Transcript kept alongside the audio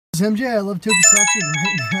is MJ. I love Tokusatsu, and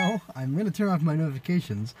right now I'm going to turn off my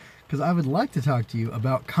notifications because I would like to talk to you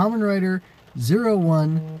about Kamen Rider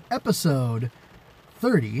 01 episode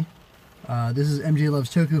 30. This is MJ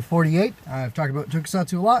Loves Toku 48. I've talked about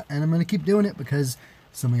Tokusatsu a lot, and I'm going to keep doing it because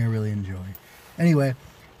it's something I really enjoy. Anyway,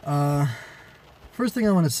 first thing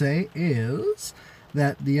I want to say is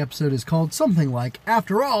that the episode is called something like,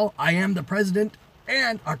 After All, I Am the President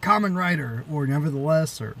and a Kamen Rider, or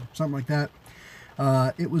Nevertheless, or something like that.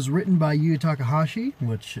 It was written by Yu Takahashi,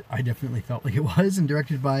 which I definitely felt like it was, and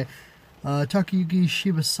directed by Takayuki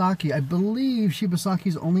Shibasaki. I believe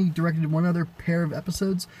Shibasaki's only directed one other pair of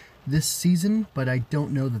episodes this season, but I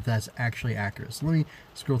don't know that that's actually accurate. So let me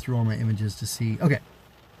scroll through all my images to see. Okay,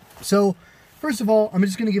 so first of all, I'm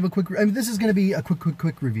just going to give a quick... this is going to be a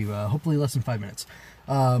quick review, hopefully less than 5 minutes.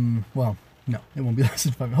 Well, no, it won't be less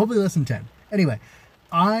than 5 minutes. Hopefully less than 10. Anyway,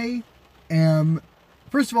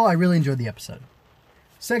 first of all, I really enjoyed the episode.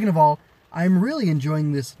 Second of all, I'm really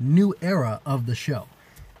enjoying this new era of the show.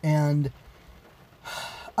 And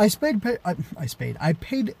I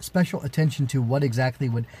paid special attention to what exactly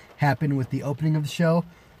would happen with the opening of the show.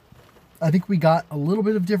 I think we got a little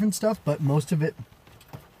bit of different stuff, but most of it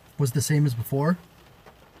was the same as before.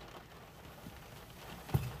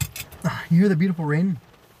 You hear the beautiful rain?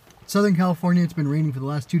 Southern California, it's been raining for the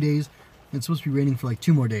last 2 days. It's supposed to be raining for like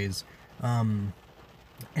 2 more days. And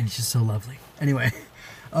it's just so lovely. Anyway,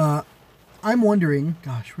 I'm wondering,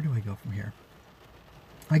 gosh, where do I go from here?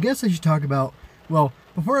 I guess I should talk about, well,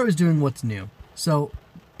 before I was doing what's new. So,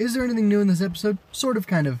 is there anything new in this episode? Sort of,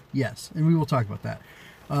 kind of, yes. And we will talk about that.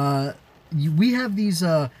 We have these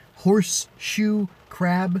horseshoe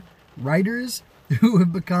crab riders who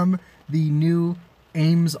have become the new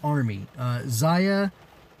Ames army. Zaya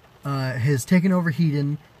has taken over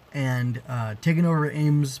Hedon and taken over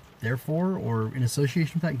Ames, therefore, or in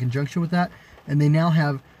association with that, in conjunction with that. And they now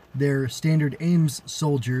have their standard Ames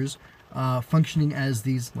soldiers functioning as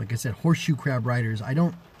these, like I said, horseshoe crab riders. I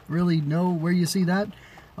don't really know where you see that.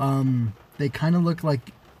 They kind of look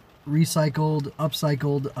like recycled,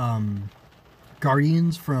 upcycled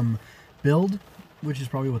Guardians from Build, which is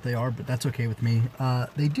probably what they are, but that's okay with me.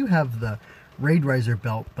 They do have the Raid Riser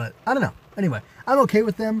belt, but I don't know. Anyway, I'm okay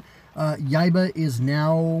with them. Yaiba is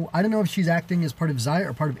now, I don't know if she's acting as part of Zaya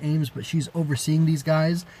or part of Ames, but she's overseeing these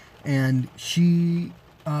guys, and she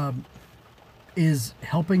is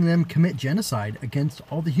helping them commit genocide against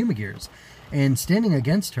all the Humagears. And standing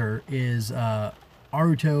against her is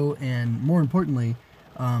Aruto, and more importantly,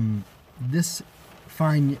 this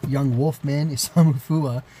fine young wolf man, Isamu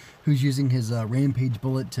Fua, who's using his Rampage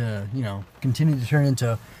bullet to, continue to turn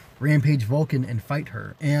into Rampage Vulcan and fight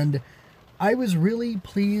her. And I was really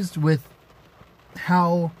pleased with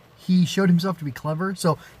how he showed himself to be clever.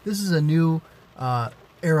 So this is a new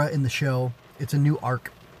era in the show. It's a new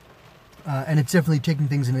arc. And it's definitely taking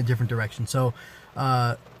things in a different direction. So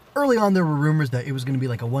early on, there were rumors that it was going to be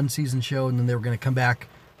like a 1-season show, and then they were going to come back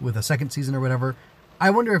with a second season or whatever.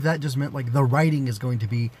 I wonder if that just meant like the writing is going to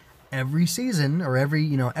be every season or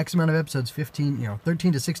every, X amount of episodes, 15,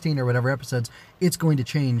 13 to 16 or whatever episodes, it's going to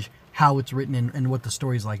change how it's written and what the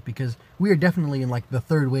story's like, because we are definitely in like the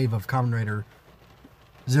third wave of Kamen Rider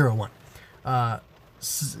 01.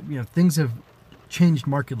 Things have changed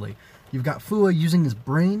markedly. You've got Fua using his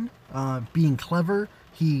brain, being clever.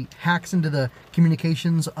 He hacks into the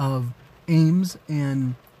communications of Ames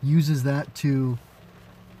and uses that to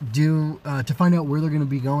find out where they're going to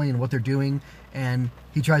be going and what they're doing, and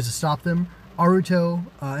he tries to stop them. Aruto,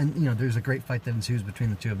 and there's a great fight that ensues between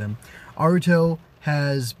the two of them. Aruto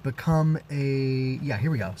has become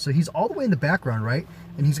here we go. So he's all the way in the background, right?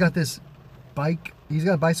 And he's got this bike. He's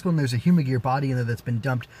got a bicycle, and there's a Humagear body in there that's been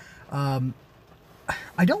dumped.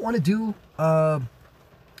 I don't want to do...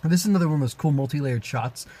 this is another one of those cool multi-layered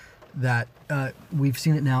shots that we've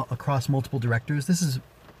seen it now across multiple directors. This is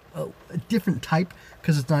a different type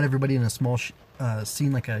because it's not everybody in a small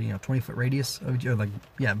scene, like a 20-foot radius of each other,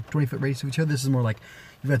 20-foot radius of each other. This is more like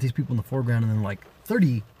you've got these people in the foreground, and then like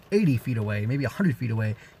 80 feet away, maybe 100 feet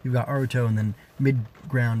away, you've got Aruto, and then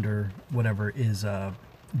mid-ground or whatever is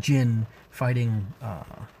Jin fighting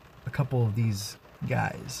a couple of these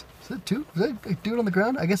guys. Is that two? Is that a dude on the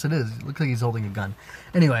ground? I guess it is. It looks like he's holding a gun.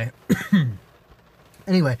 Anyway,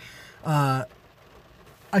 I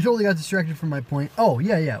totally got distracted from my point. Oh,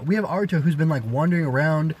 yeah. We have Aruto, who's been like wandering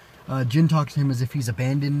around. Jin talks to him as if he's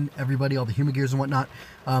abandoned everybody, all the Humagears and whatnot.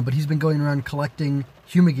 But he's been going around collecting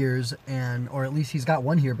Humagears, or at least he's got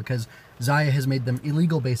one here because Zaya has made them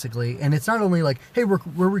illegal, basically. And it's not only like, hey, we're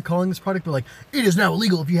recalling this product, but like, it is now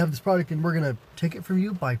illegal if you have this product, and we're going to take it from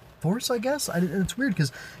you by force, I guess. And it's weird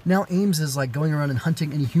because now Ames is like going around and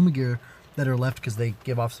hunting any Humagear that are left because they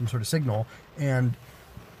give off some sort of signal. And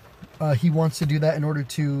he wants to do that in order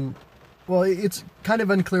to... Well, it's kind of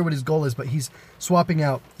unclear what his goal is, but he's swapping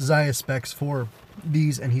out Xayah specs for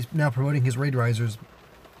these, and he's now promoting his Raid Risers,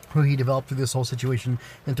 who he developed through this whole situation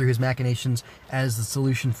and through his machinations, as the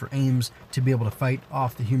solution for AIMS to be able to fight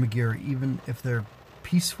off the Humagear, even if they're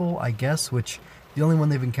peaceful, I guess, which the only one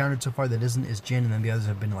they've encountered so far that isn't is Jin, and then the others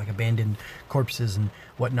have been like abandoned corpses and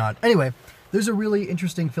whatnot. Anyway, there's a really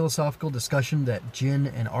interesting philosophical discussion that Jin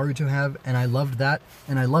and Aruto have, and I loved that.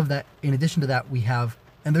 And I love that in addition to that we have,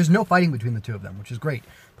 and there's no fighting between the two of them, which is great,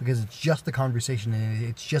 because it's just the conversation and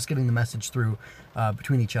it's just getting the message through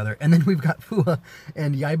between each other. And then we've got Fuwa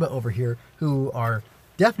and Yaiba over here, who are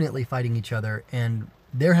definitely fighting each other, and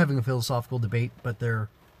they're having a philosophical debate, but they're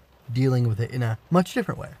dealing with it in a much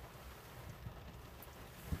different way.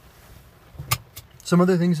 Some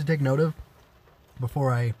other things to take note of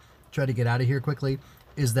before I try to get out of here quickly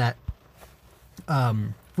is that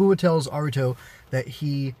Fuwa tells Aruto that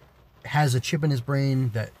he has a chip in his brain,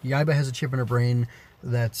 that Yaiba has a chip in her brain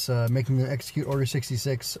that's making them execute Order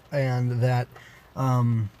 66, and that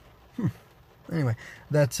anyway,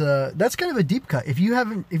 that's kind of a deep cut. If you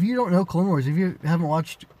don't know Clone Wars, if you haven't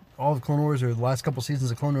watched all of Clone Wars or the last couple seasons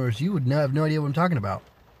of Clone Wars, you would have no idea what I'm talking about.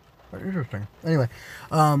 But interesting. Anyway,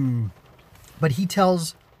 but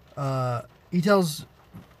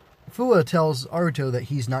Fuwa tells Aruto that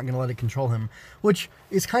he's not going to let it control him, which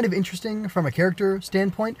is kind of interesting from a character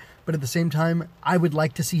standpoint, but at the same time, I would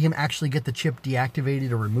like to see him actually get the chip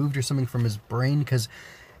deactivated or removed or something from his brain, because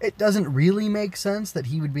it doesn't really make sense that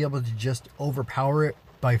he would be able to just overpower it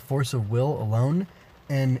by force of will alone,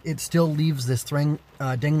 and it still leaves this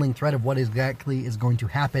dangling thread of what exactly is going to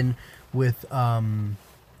happen with, oh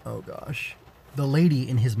gosh, the lady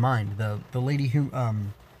in his mind, the lady who,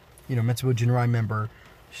 Metsubo Jinrai member.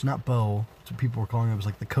 She's not Bo. That's what people were calling her. It was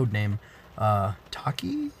like the code name.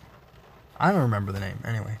 Taki? I don't remember the name.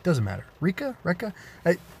 Anyway, doesn't matter. Rika?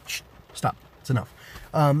 Stop. It's enough.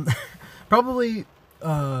 Probably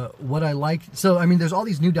what I like... So, I mean, there's all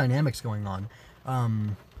these new dynamics going on.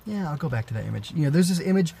 I'll go back to that image. There's this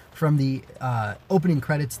image from the opening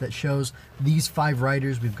credits that shows these 5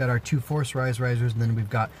 riders. We've got our 2 Force Rise Risers, and then we've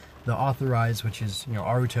got the Authorized, which is,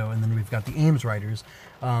 Aruto, and then we've got the AIMS Riders,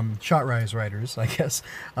 Shot Rise Riders, I guess,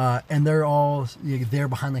 and they're all there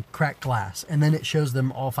behind like cracked glass, and then it shows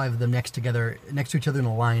them, all 5 of them next to each other in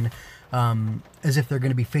a line, as if they're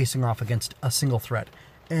going to be facing off against a single threat.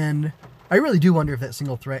 And I really do wonder if that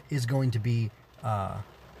single threat is going to be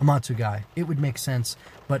Amatsugai. It would make sense,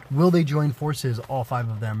 but will they join forces, all 5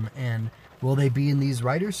 of them, and will they be in these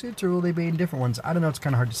rider suits, or will they be in different ones? I don't know, it's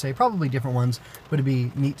kind of hard to say. Probably different ones, but it'd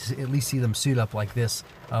be neat to at least see them suit up like this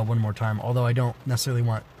one more time. Although I don't necessarily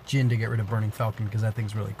want Jin to get rid of Burning Falcon, because that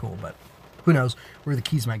thing's really cool, but who knows where the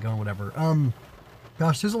keys might go and whatever.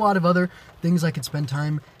 Gosh, there's a lot of other things I could spend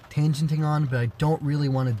time tangenting on, but I don't really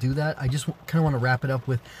want to do that. I just kind of want to wrap it up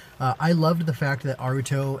with, I loved the fact that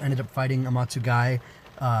Aruto ended up fighting Amatsugai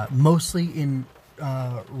mostly in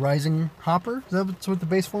Rising Hopper. Is that what the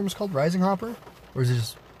base form is called? Rising Hopper? Or is it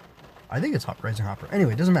just... I think it's Rising Hopper.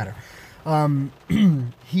 Anyway, it doesn't matter.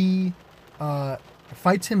 He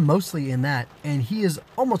fights him mostly in that, and he is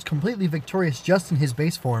almost completely victorious just in his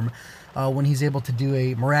base form when he's able to do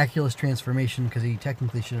a miraculous transformation, because he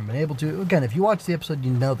technically shouldn't have been able to. Again, if you watch the episode,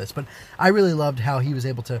 you know this, but I really loved how he was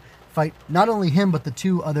able to fight not only him, but the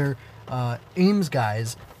 2 other AIMS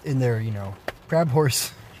guys in their, crab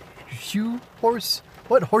horse...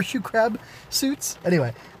 horseshoe crab suits?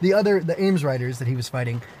 Anyway, the AIMS riders that he was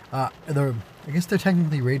fighting, I guess they're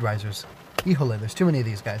technically Raid Risers. Híjole, there's too many of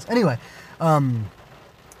these guys. Anyway,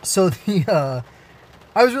 so I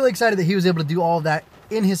was really excited that he was able to do all of that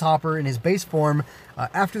in his hopper, in his base form,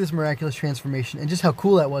 after this miraculous transformation, and just how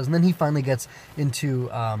cool that was. And then he finally gets into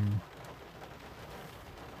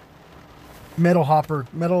metal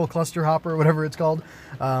cluster hopper, whatever it's called,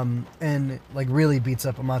 and like really beats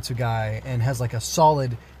up Amatsugai and has like a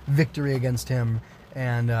solid victory against him.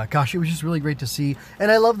 And gosh, it was just really great to see.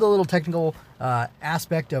 And I love the little technical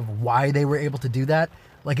aspect of why they were able to do that.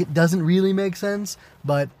 Like, it doesn't really make sense,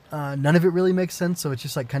 but none of it really makes sense. So it's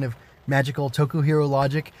just like kind of magical Tokuhiro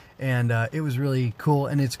logic, and it was really cool.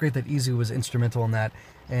 And it's great that Izu was instrumental in that.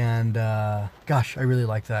 And gosh, I really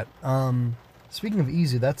like that. Speaking of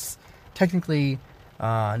Izu, that's technically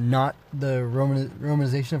not the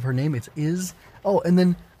romanization of her name. It's Iz. Oh, and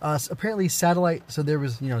then apparently satellite. So there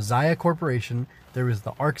was, Xayah Corporation. There was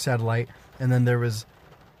the ARC satellite, and then there was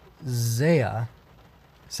Xayah,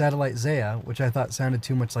 Satellite Xayah, which I thought sounded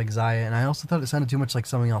too much like Xayah, and I also thought it sounded too much like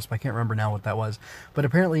something else, but I can't remember now what that was. But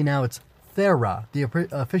apparently now it's Thera. The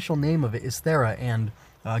official name of it is Thera, and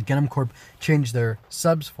Genom Corp changed their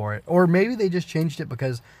subs for it, or maybe they just changed it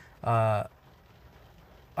because I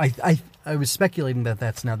was speculating that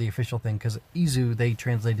that's now the official thing, because Izu they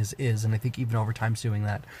translate as is, and I think even Overtime's doing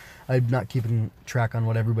that. I'm not keeping track on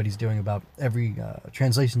what everybody's doing about every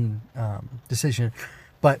translation decision,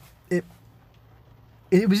 but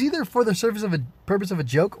it was either for the purpose of a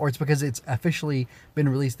joke, or it's because it's officially been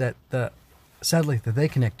released that the satellite that they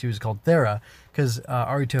connect to is called Thera, because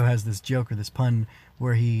Aruto has this joke or this pun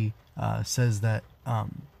where he says that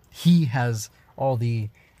he has all the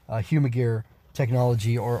Humagear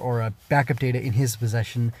technology or a backup data in his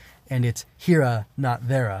possession, and it's Hira, not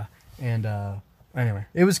Thera. And anyway,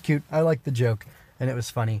 it was cute. I liked the joke, and it was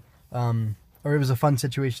funny. Or it was a fun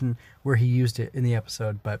situation where he used it in the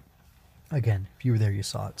episode, but again, if you were there, you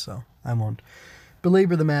saw it, so I won't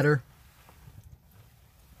belabor the matter.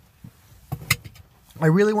 I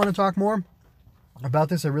really want to talk more about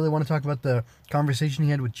this. I really want to talk about the conversation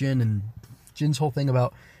he had with Jin, and Jin's whole thing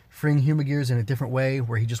about freeing Humagears in a different way,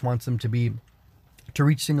 where he just wants them to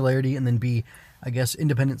reach singularity and then be, I guess,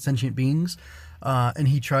 independent sentient beings. And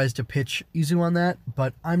he tries to pitch Izu on that,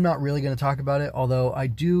 but I'm not really going to talk about it, although I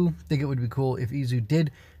do think it would be cool if Izu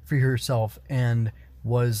did free herself and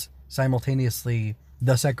was simultaneously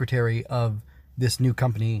the secretary of this new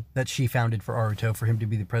company that she founded for Aruto, for him to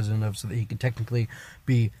be the president of, so that he could technically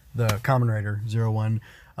be the Kamen Rider 01.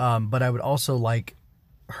 But I would also like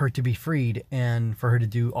her to be freed and for her to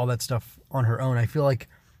do all that stuff on her own. I feel like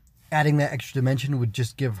adding that extra dimension would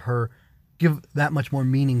just give that much more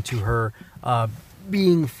meaning to her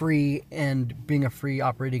being free and being a free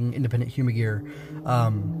operating independent Humagear.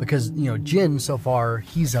 Because, Jin, so far,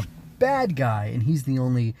 he's a bad guy, and he's the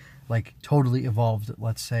only, totally evolved,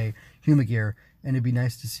 let's say, Humagear, and it'd be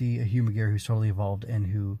nice to see a Humagear who's totally evolved and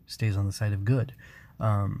who stays on the side of good.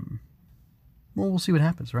 We'll see what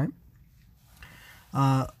happens, right?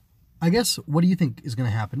 I guess, what do you think is going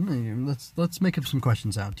to happen? Let's make up some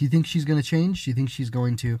questions out. Do you think she's going to change? Do you think she's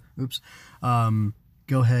going to,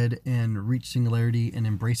 go ahead and reach singularity and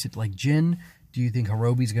embrace it like Jin? Do you think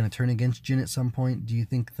Horobi's going to turn against Jin at some point? Do you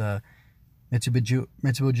think the Metsubo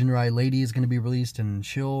Jinrai lady is going to be released and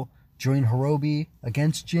she'll join Horobi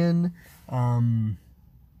against Jin?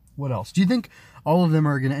 What else? Do you think all of them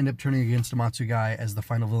are going to end up turning against Amatsugai as the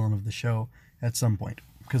final villain of the show at some point?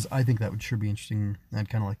 Because I think that would sure be interesting. I'd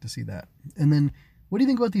kind of like to see that. And then, what do you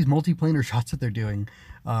think about these multiplanar shots that they're doing?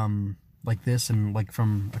 Like this and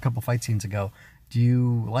from a couple fight scenes ago. Do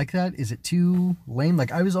you like that? Is it too lame?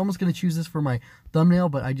 I was almost going to choose this for my thumbnail,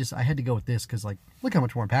 but I had to go with this because, look how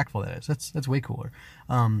much more impactful that is. That's way cooler.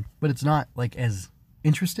 But it's not, as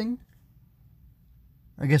interesting.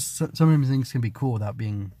 I guess sometimes things can be cool without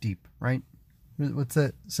being deep, right? What's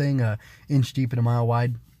that saying? Inch deep and a mile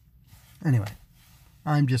wide? Anyway,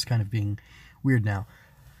 I'm just kind of being weird now.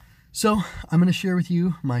 So, I'm going to share with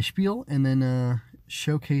you my spiel and then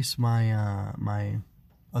showcase my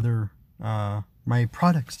my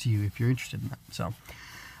products to you if you're interested in that. So,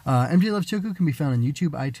 MJ Loves Toku can be found on YouTube,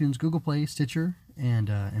 iTunes, Google Play, Stitcher, and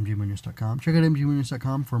mjmunoz.com. Check out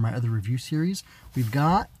mjmunoz.com for my other review series. We've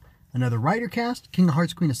got another Rider Cast, King of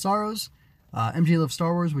Hearts, Queen of Sorrows, MJ Loves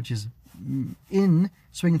Star Wars, which is in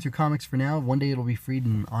Swinging Through Comics for now. One day it'll be freed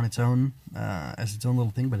and on its own as its own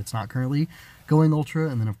little thing, but it's not currently going Ultra.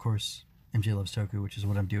 And then, of course, MJ Loves Toku, which is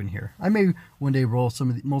what I'm doing here. I may one day roll some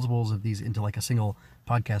of the multiples of these into a single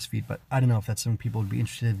podcast feed, but I don't know if that's something people would be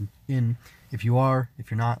interested in. If you are, if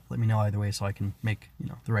you're not, let me know either way so I can make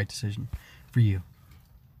the right decision for you.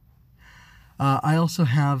 I also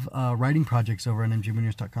have writing projects over on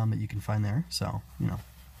mjmunoz.com that you can find there, so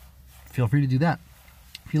feel free to do that.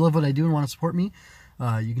 If you love what I do and want to support me,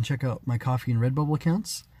 you can check out my Coffee and Redbubble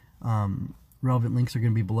accounts. Relevant links are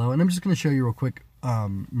going to be below, and I'm just going to show you real quick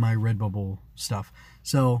my Redbubble stuff.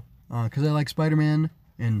 So, because I like Spider-Man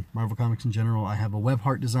and Marvel Comics in general, I have a web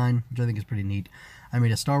heart design, which I think is pretty neat. I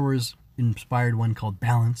made a Star Wars-inspired one called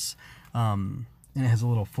Balance, and it has a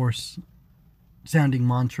little Force-sounding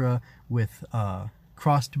mantra with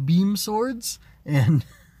crossed beam swords and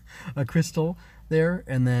a crystal there,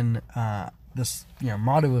 and then this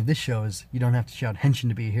motto of this show is you don't have to shout Henshin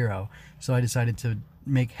to be a hero. So I decided to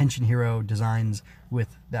make Henshin hero designs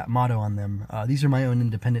with that motto on them. These are my own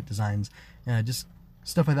independent designs, just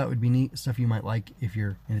stuff I thought would be neat, stuff you might like if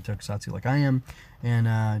you're into tokusatsu like I am,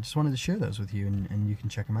 and just wanted to share those with you, and you can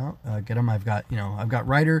check them out, get them. I've got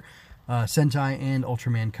Rider, Sentai, and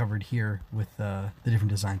Ultraman covered here with the different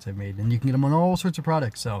designs I've made, and you can get them on all sorts of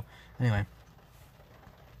products. So anyway,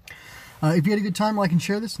 if you had a good time, like and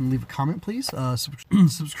share this, and leave a comment, please.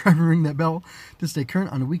 Subscribe and ring that bell to stay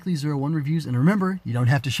current on the weekly 01 reviews. And remember, you don't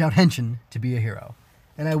have to shout Henshin to be a hero.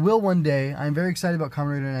 And I will one day. I'm very excited about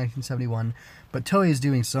Kamen Rider 1971, but Toei is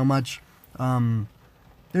doing so much.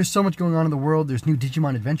 There's so much going on in the world. There's new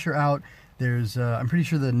Digimon Adventure out. There's, I'm pretty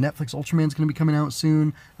sure the Netflix Ultraman's going to be coming out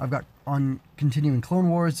soon. I've got on continuing Clone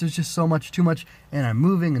Wars. There's just so much, too much, and I'm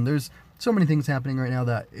moving, and there's so many things happening right now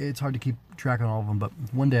that it's hard to keep track on all of them, but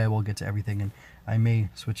one day I will get to everything, and I may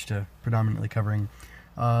switch to predominantly covering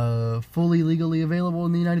fully legally available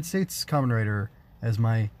in the United States Kamen Rider as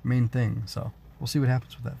my main thing, so we'll see what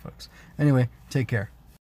happens with that, folks. Anyway, take care.